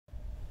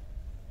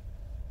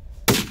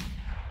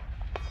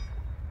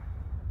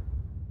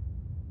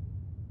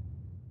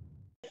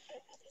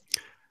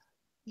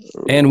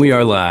And we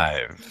are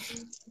live.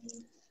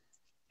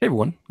 Hey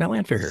everyone, Matt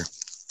Landfair here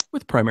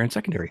with Primary and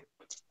Secondary.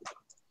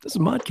 This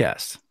is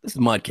ModCast. This is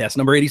ModCast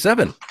number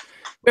 87.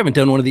 We haven't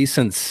done one of these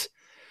since,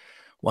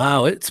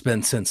 wow, it's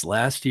been since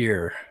last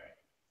year.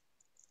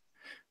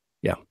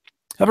 Yeah,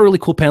 I have a really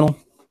cool panel.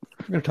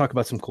 We're going to talk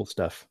about some cool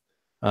stuff.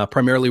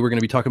 Primarily, we're going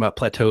to be talking about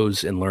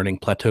plateaus in learning,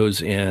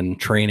 plateaus in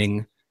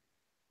training,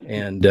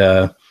 and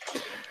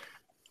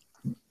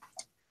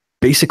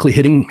basically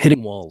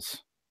hitting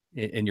walls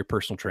in your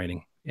personal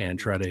training and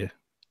try to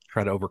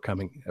overcome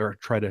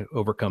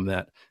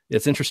that.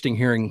 It's interesting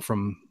hearing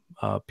from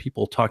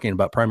people talking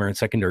about primary and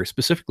secondary,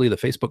 specifically the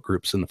Facebook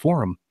groups and the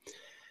forum,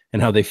 and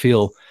how they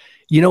feel,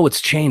 it's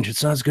changed.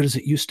 It's not as good as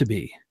it used to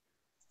be.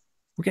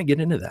 We're going to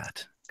get into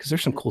that because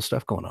there's some cool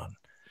stuff going on.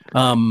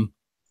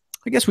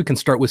 I guess we can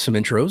start with some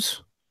intros.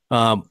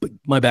 But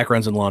my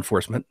background's in law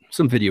enforcement,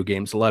 some video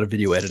games, a lot of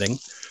video editing.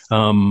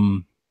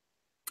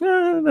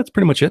 That's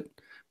pretty much it.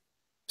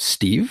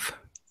 Steve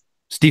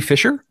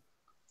Fisher.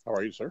 How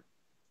are you, sir?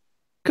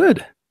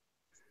 Good.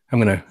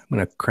 I'm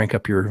gonna crank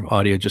up your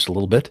audio just a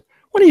little bit.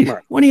 Why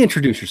don't you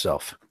introduce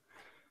yourself?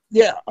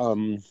 Yeah,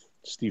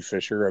 Steve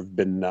Fisher. I've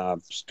been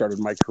started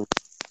my career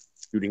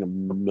shooting a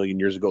million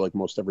years ago, like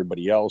most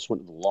everybody else.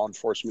 Went to the law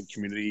enforcement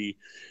community,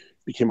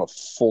 became a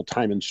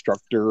full-time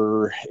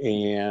instructor,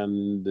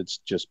 and it's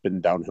just been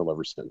downhill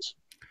ever since.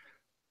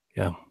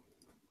 Yeah,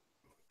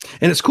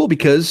 and it's cool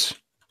because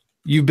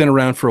you've been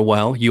around for a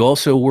while. You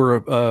also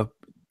were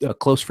a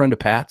close friend of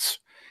Pat's.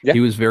 Yeah. He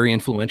was very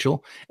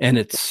influential, and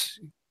he's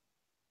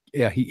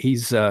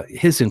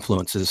his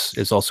influence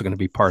is also going to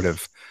be part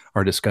of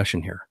our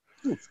discussion here.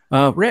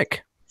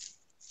 Rick.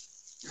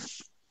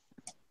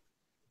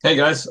 Hey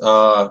guys,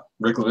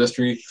 Rick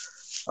Levistri.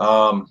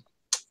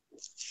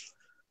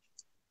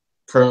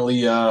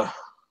 Currently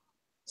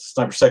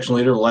sniper section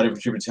leader of the Light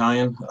Infantry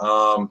Battalion.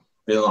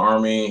 Been in the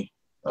Army,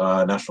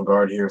 National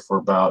Guard here for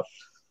about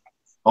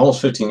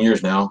almost 15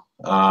 years now.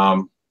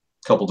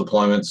 Couple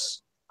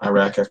deployments,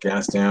 Iraq,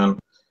 Afghanistan.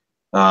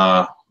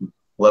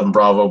 11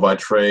 Bravo by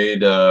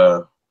trade.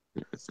 Coming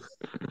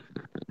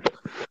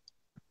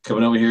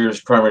over here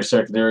as primary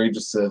secondary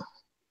just to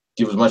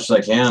give as much as I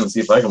can and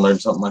see if I can learn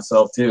something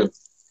myself too.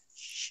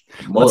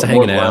 Lots of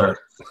hanging out.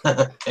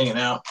 Hanging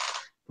out.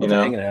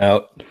 Hanging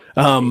out.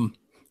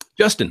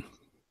 Justin.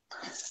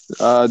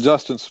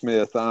 Justin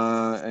Smith.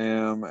 I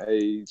am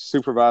a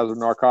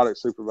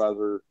narcotics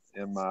supervisor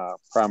in my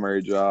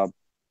primary job.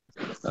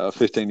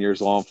 15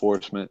 years law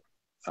enforcement.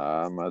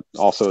 I'm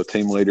also a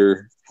team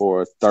leader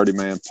for a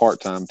 30-man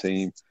part-time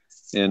team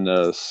in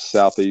the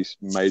Southeast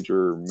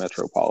major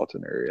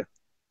metropolitan area.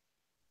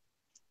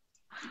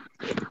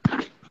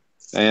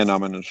 And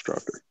I'm an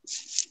instructor.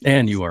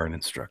 And you are an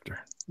instructor.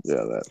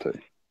 Yeah, that too.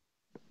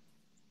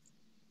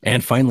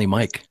 And finally,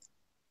 Mike.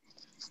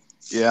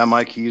 Yeah,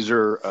 Mike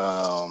Heiser.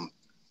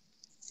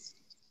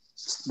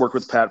 Worked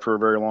with Pat for a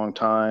very long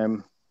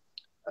time.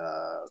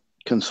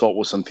 Consult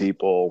with some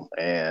people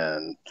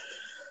and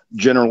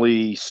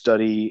generally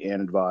study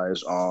and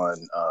advise on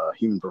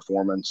human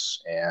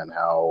performance and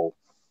how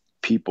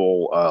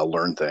people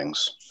learn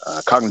things,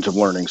 cognitive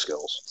learning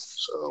skills.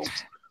 So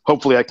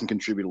hopefully I can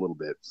contribute a little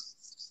bit.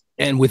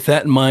 And with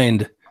that in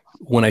mind,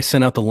 when I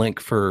sent out the link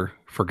for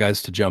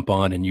guys to jump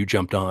on and you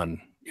jumped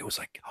on, it was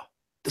like, oh,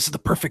 this is the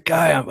perfect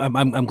guy.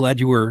 I'm glad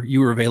you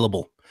were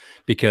available,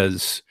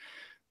 because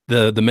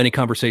the many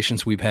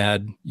conversations we've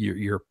had,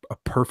 you're a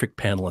perfect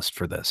panelist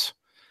for this.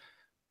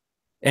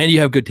 And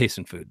you have good taste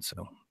in food,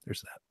 so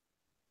there's that.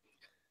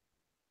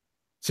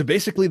 So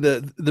basically,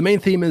 the main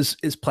theme is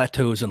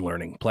plateaus in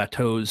learning,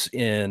 plateaus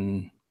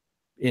in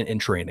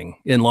training,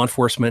 in law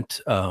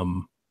enforcement.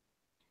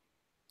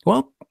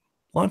 Law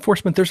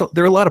enforcement,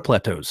 there are a lot of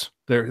plateaus.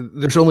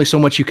 There's only so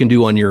much you can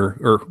do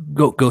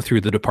go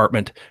through the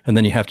department, and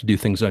then you have to do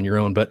things on your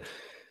own. But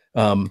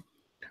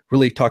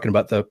really talking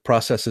about the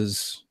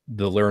processes,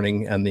 the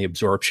learning, and the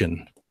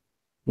absorption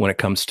when it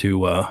comes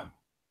to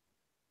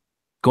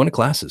going to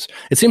classes.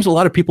 It seems a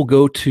lot of people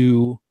go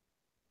to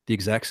the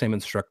exact same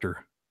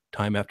instructor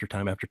time after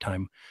time after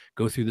time,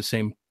 go through the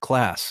same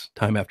class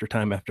time after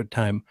time after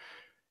time,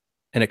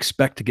 and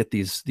expect to get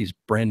these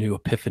brand new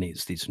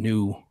epiphanies, these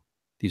new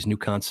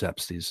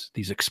concepts,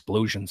 these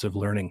explosions of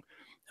learning.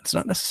 It's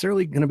not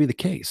necessarily going to be the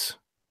case.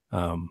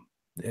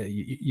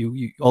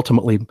 You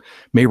ultimately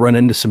may run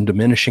into some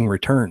diminishing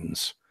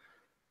returns.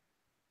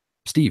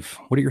 Steve,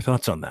 what are your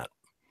thoughts on that?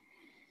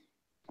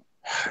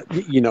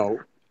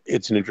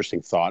 It's an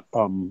interesting thought.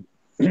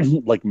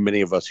 Like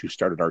many of us who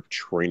started our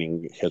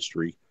training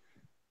history,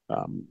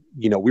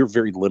 we were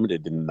very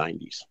limited in the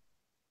 90s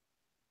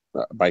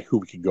by who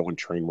we could go and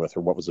train with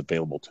or what was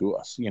available to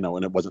us,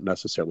 and it wasn't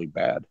necessarily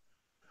bad.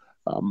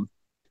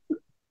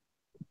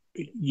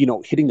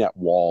 Hitting that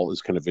wall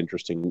is kind of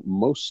interesting.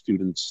 Most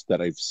students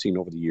that I've seen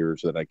over the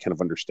years that I kind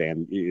of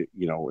understand,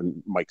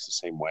 and Mike's the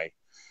same way,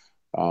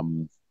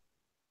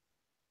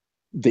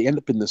 they end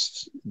up in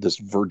this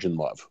virgin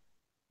love,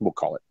 we'll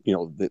call it.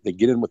 They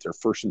get in with their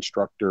first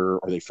instructor,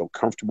 or they feel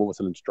comfortable with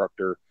an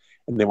instructor,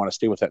 and they want to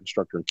stay with that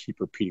instructor and keep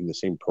repeating the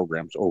same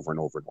programs over and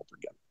over and over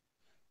again.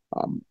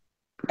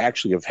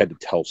 Actually, I've had to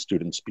tell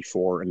students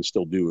before, and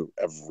still do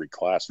every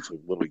class. It's like,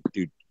 literally,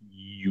 dude,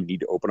 you need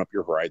to open up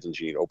your horizons.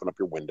 You need to open up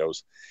your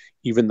windows.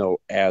 Even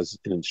though as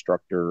an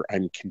instructor,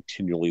 I'm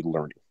continually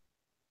learning,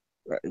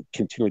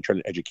 continually trying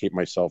to educate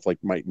myself. Like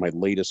my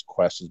latest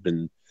quest has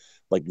been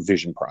like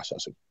vision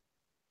processing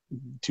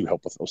to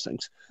help with those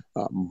things.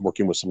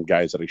 Working with some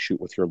guys that I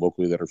shoot with here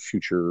locally that are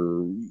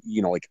future,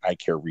 like eye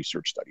care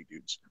research study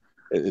dudes.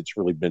 It's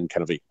really been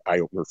kind of a eye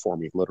opener for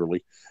me,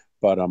 literally.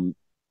 But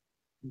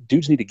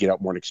dudes need to get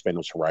out more and expand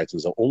those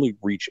horizons. They'll only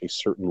reach a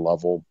certain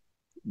level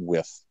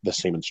with the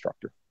same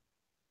instructor.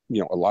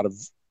 A lot of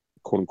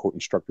quote unquote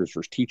instructors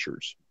versus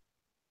teachers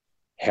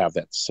have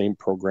that same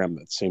program,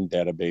 that same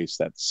database,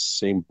 that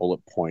same bullet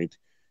point.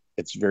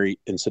 It's very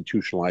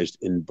institutionalized,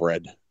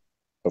 inbred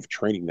of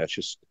training. That's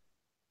just,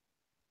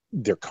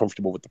 they're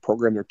comfortable with the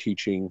program they're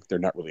teaching. They're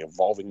not really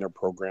evolving their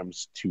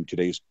programs to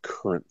today's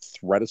current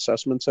threat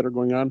assessments that are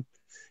going on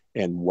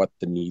and what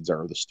the needs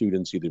are of the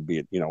students, either be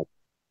it,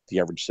 the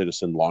average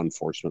citizen, law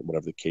enforcement,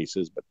 whatever the case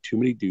is. But too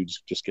many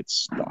dudes just get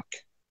stuck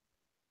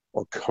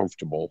or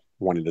comfortable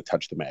wanting to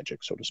touch the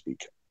magic, so to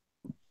speak.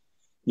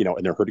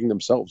 And they're hurting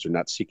themselves. They're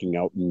not seeking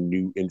out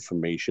new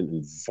information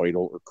and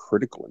vital or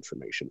critical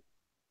information.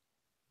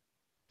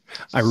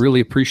 I really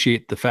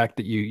appreciate the fact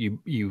that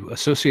you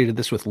associated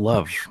this with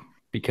love,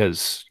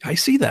 because I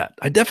see that.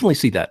 I definitely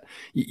see that.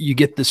 You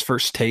get this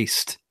first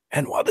taste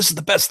and wow, this is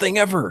the best thing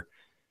ever.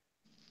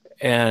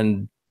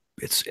 And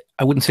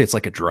I wouldn't say it's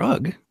like a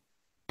drug,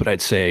 but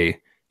I'd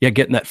say, yeah,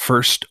 getting that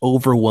first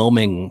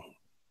overwhelming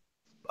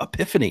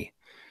epiphany,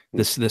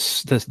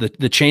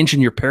 the change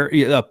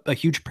in a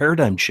huge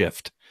paradigm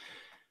shift,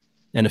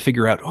 and to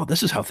figure out, oh,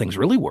 this is how things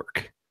really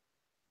work.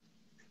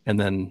 And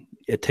then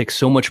it takes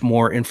so much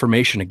more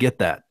information to get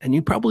that, and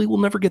you probably will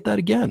never get that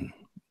again.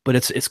 But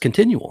it's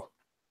continual.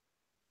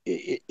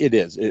 It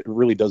is. It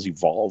really does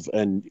evolve,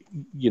 and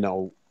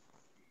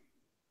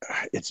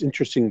it's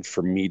interesting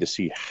for me to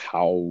see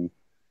how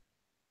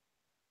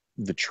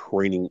the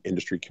training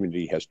industry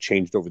community has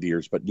changed over the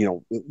years. But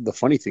the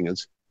funny thing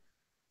is,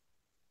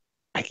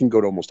 I can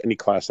go to almost any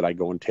class that I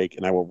go and take,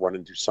 and I will run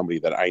into somebody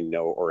that I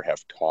know or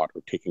have taught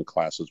or taken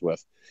classes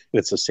with, and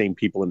it's the same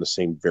people in the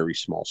same very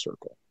small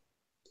circle.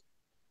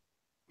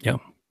 Yeah.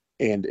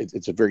 And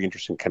it's a very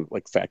interesting kind of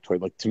like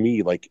factoid. Like to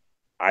me, like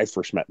I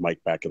first met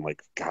Mike back in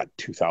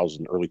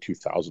 2000, early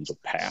 2000s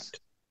with PACT.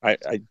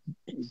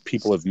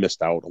 People have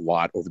missed out a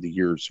lot over the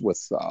years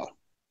with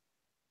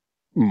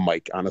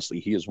Mike. Honestly,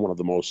 he is one of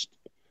the most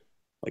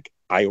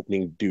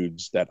eye-opening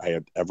dudes that I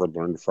have ever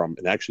learned from,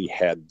 and actually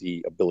had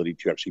the ability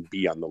to actually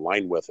be on the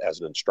line with as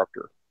an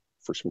instructor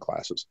for some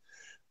classes.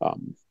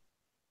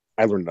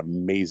 I learned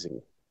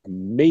an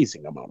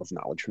amazing amount of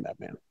knowledge from that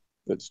man.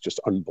 It's just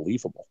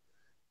unbelievable.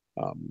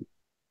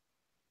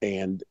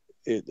 And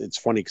it's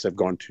funny because I've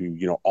gone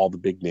to, all the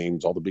big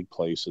names, all the big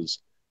places,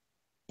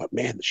 but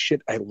man, the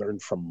shit I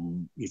learned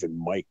from even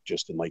Mike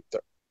just in the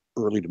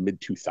early to mid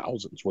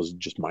 2000s was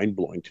just mind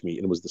blowing to me.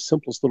 And it was the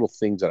simplest little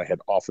things that I had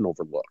often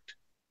overlooked,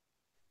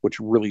 which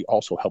really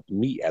also helped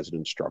me as an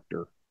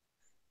instructor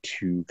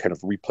to kind of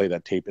replay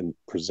that tape and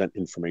present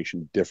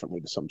information differently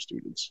to some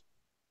students.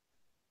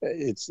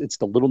 It's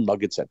the little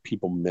nuggets that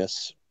people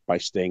miss by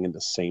staying in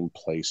the same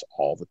place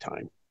all the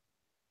time.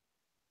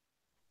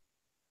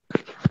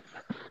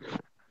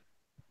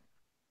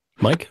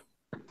 Mike?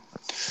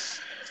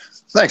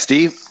 Thanks,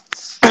 Steve.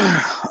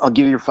 I'll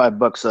give you your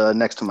 $5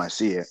 next time I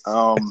see you.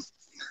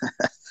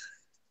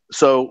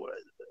 So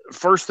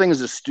first thing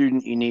as a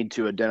student you need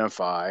to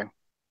identify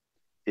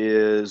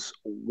is,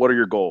 what are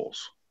your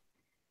goals,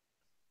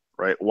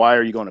 right? Why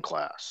are you going to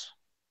class?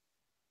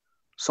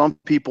 Some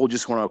people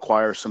just want to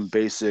acquire some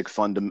basic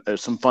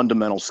some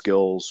fundamental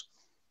skills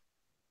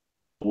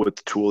with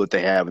the tool that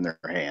they have in their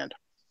hand,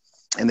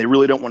 and they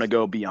really don't want to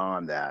go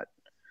beyond that.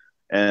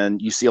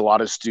 And you see a lot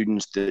of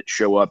students that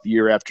show up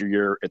year after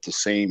year at the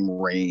same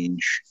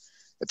range,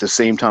 at the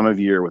same time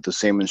of year with the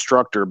same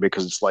instructor,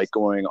 because it's like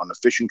going on a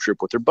fishing trip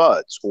with their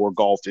buds or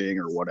golfing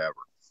or whatever.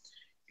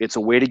 It's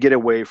a way to get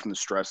away from the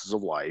stresses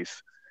of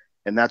life,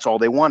 and that's all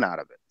they want out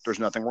of it. There's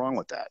nothing wrong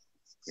with that.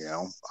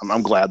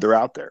 I'm glad they're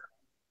out there.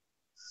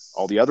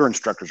 All the other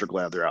instructors are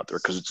glad they're out there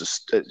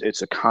because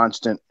it's a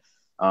constant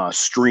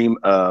stream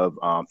of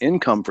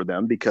income for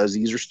them, because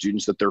these are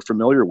students that they're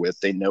familiar with.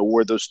 They know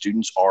where those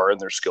students are in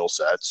their skill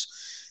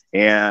sets,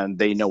 and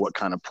they know what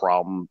kind of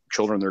problem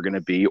children they're going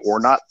to be or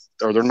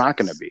they're not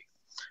going to be.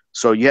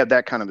 So you have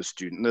that kind of a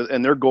student,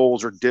 and their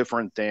goals are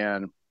different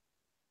than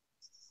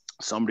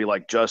somebody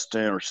like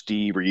Justin or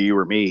Steve or you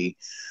or me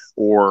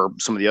or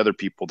some of the other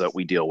people that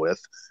we deal with,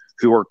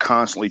 who are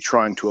constantly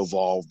trying to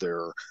evolve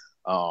their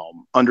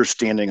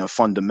understanding of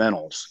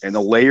fundamentals and the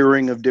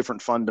layering of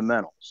different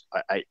fundamentals.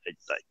 I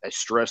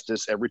stress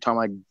this every time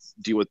I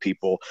deal with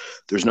people.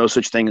 There's no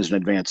such thing as an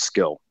advanced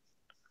skill.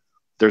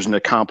 There's an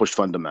accomplished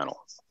fundamental.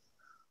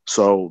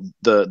 So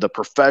the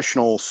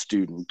professional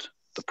student,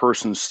 the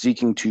person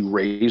seeking to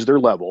raise their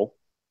level,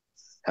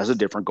 has a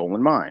different goal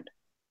in mind.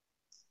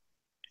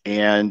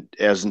 And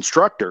as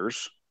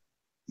instructors,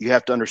 you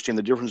have to understand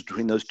the difference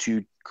between those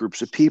two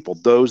groups of people.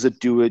 Those that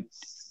do it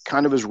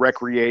kind of as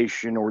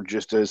recreation or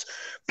just as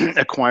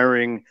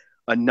acquiring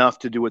enough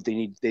to do what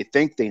they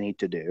think they need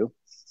to do,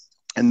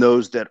 and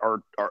those that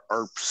are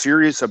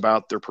serious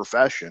about their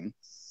profession,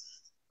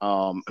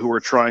 who are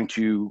trying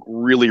to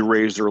really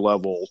raise their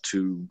level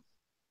to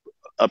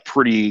a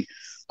pretty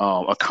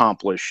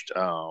accomplished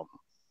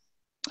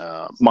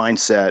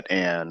mindset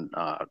and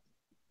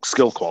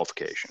skill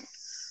qualification.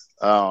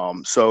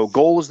 So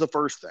goal is the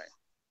first thing.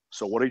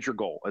 So what is your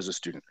goal as a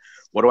student?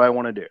 What do I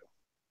want to do?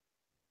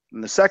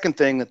 And the second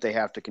thing that they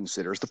have to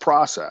consider is the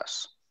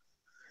process.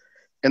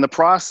 And the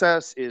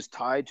process is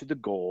tied to the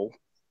goal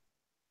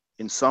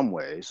in some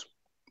ways,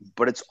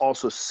 but it's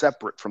also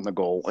separate from the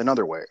goal in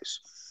other ways.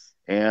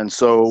 And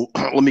so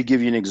let me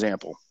give you an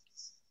example.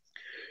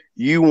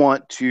 You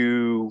want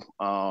to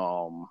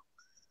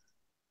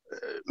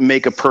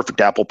make a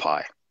perfect apple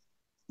pie.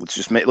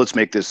 Let's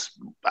make this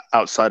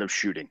outside of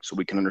shooting so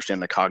we can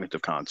understand the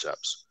cognitive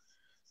concepts.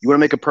 You want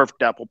to make a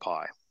perfect apple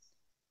pie,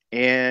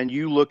 and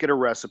you look at a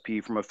recipe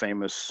from a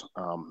famous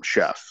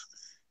chef,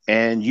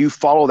 and you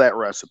follow that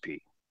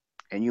recipe,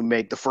 and you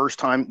make the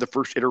first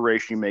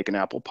iteration, you make an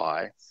apple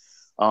pie.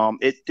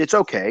 It's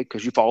okay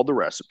because you followed the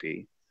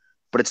recipe,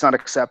 but it's not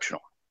exceptional.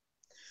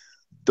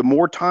 The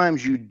more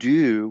times you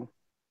do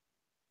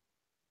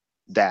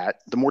that,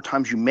 the more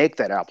times you make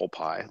that apple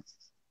pie,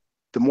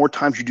 the more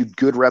times you do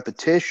good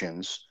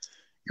repetitions,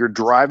 you're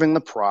driving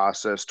the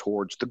process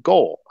towards the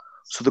goal.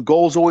 So the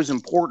goal is always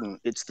important.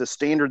 It's the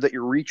standard that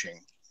you're reaching,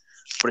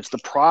 but it's the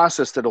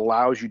process that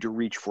allows you to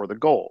reach for the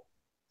goal.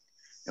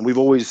 And we've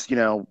always,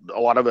 a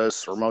lot of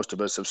us or most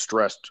of us have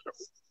stressed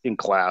in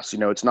class,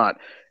 it's not,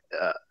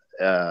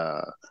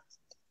 let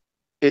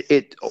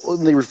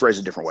me rephrase it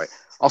a different way.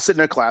 I'll sit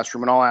in a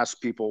classroom and I'll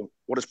ask people,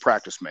 what does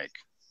practice make?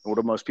 And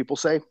what do most people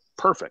say?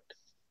 Perfect.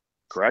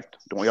 Correct?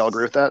 Don't we all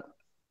agree with that?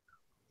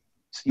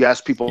 You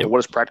ask people, What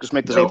does practice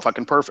make? They say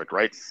fucking perfect,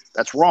 right?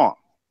 That's wrong.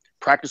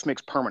 Practice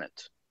makes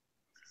permanent.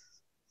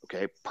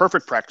 Okay.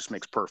 Perfect practice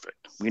makes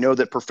perfect. We know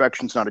that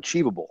perfection is not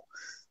achievable,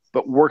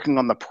 but working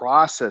on the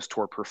process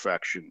toward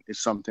perfection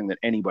is something that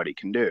anybody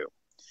can do.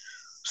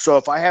 So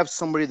if I have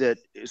somebody that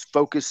is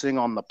focusing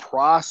on the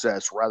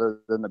process rather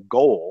than the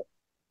goal,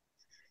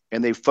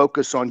 and they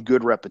focus on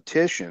good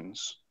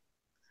repetitions,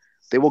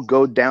 they will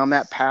go down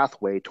that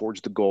pathway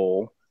towards the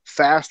goal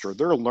faster.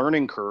 Their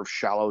learning curve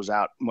shallows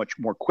out much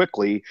more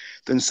quickly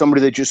than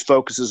somebody that just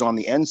focuses on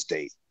the end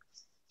state.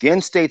 The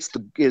end state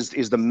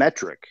is the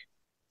metric,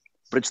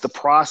 but it's the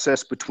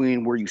process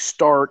between where you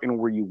start and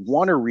where you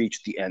want to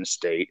reach the end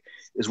state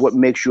is what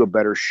makes you a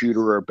better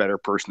shooter or a better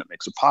person that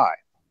makes a pie.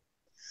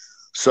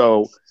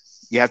 So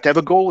you have to have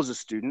a goal as a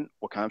student.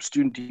 What kind of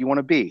student do you want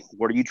to be?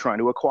 What are you trying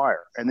to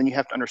acquire? And then you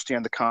have to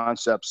understand the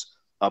concepts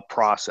of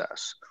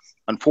process.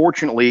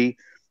 Unfortunately,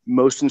 a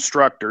lot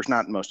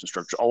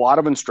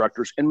of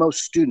instructors and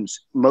most students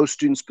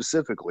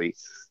specifically,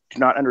 do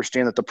not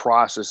understand that the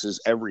process is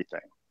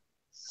everything.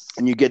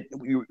 And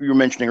you were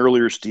mentioning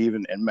earlier, Steve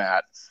and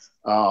Matt,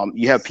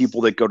 you have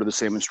people that go to the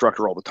same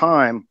instructor all the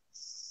time, and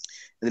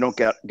they don't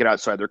get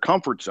outside their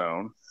comfort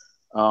zone.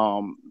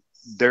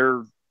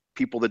 They're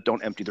people that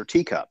don't empty their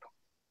teacup,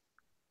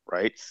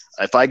 right?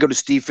 If I go to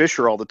Steve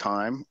Fisher all the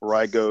time, or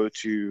I go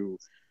to,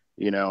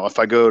 if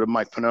I go to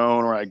Mike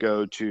Pannone, or I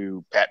go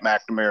to Pat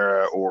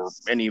McNamara, or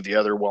any of the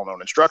other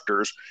well-known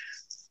instructors,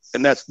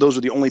 and those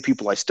are the only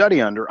people I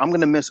study under, I'm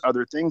going to miss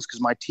other things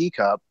because my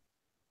teacup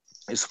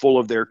is full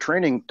of their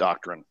training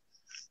doctrine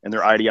and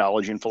their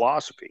ideology and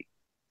philosophy.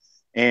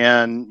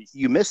 And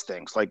you miss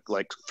things like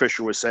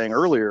Fisher was saying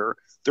earlier.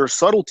 There are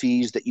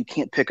subtleties that you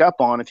can't pick up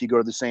on if you go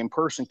to the same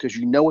person because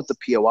you know what the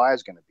POI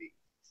is going to be.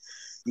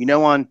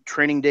 On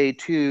training day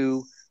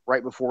 2,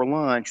 right before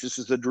lunch, this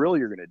is the drill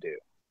you're going to do.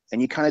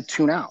 And you kind of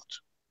tune out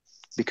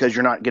because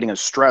you're not getting a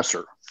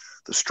stressor.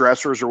 The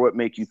stressors are what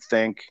make you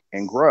think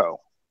and grow.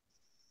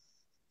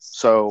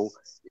 So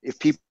if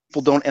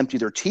people don't empty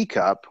their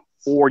teacup,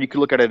 or you could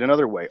look at it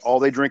another way, all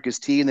they drink is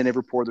tea and they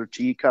never pour their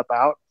teacup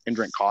out and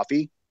drink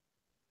coffee,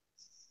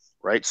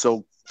 right?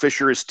 So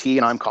Fisher is tea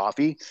and I'm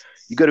coffee.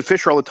 You go to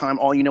Fisher all the time,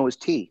 all you know is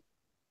tea.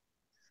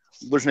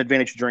 There's an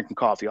advantage to drinking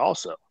coffee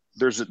also.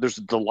 There's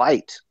a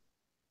delight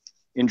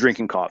in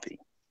drinking coffee.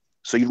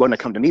 So you want to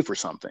come to me for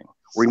something,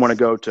 or you want to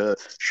go to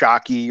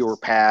Shockey or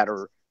Pat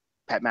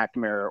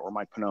McNamara or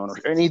Mike Pannone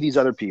or any of these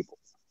other people.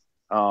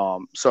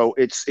 So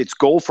it's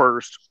goal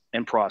first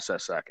and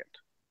process second.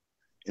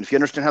 And if you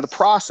understand how the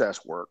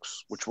process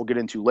works, which we'll get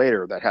into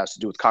later, that has to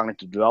do with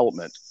cognitive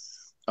development,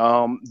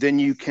 then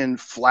you can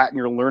flatten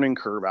your learning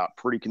curve out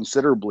pretty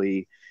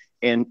considerably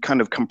and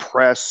kind of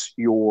compress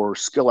your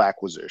skill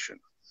acquisition.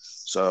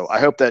 So I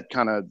hope that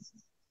kind of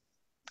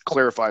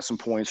clarifies some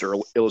points or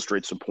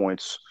illustrates some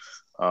points.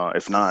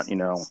 If not,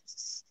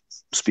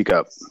 speak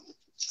up.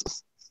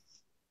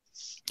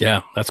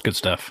 Yeah, that's good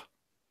stuff.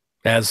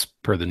 As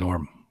per the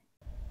norm.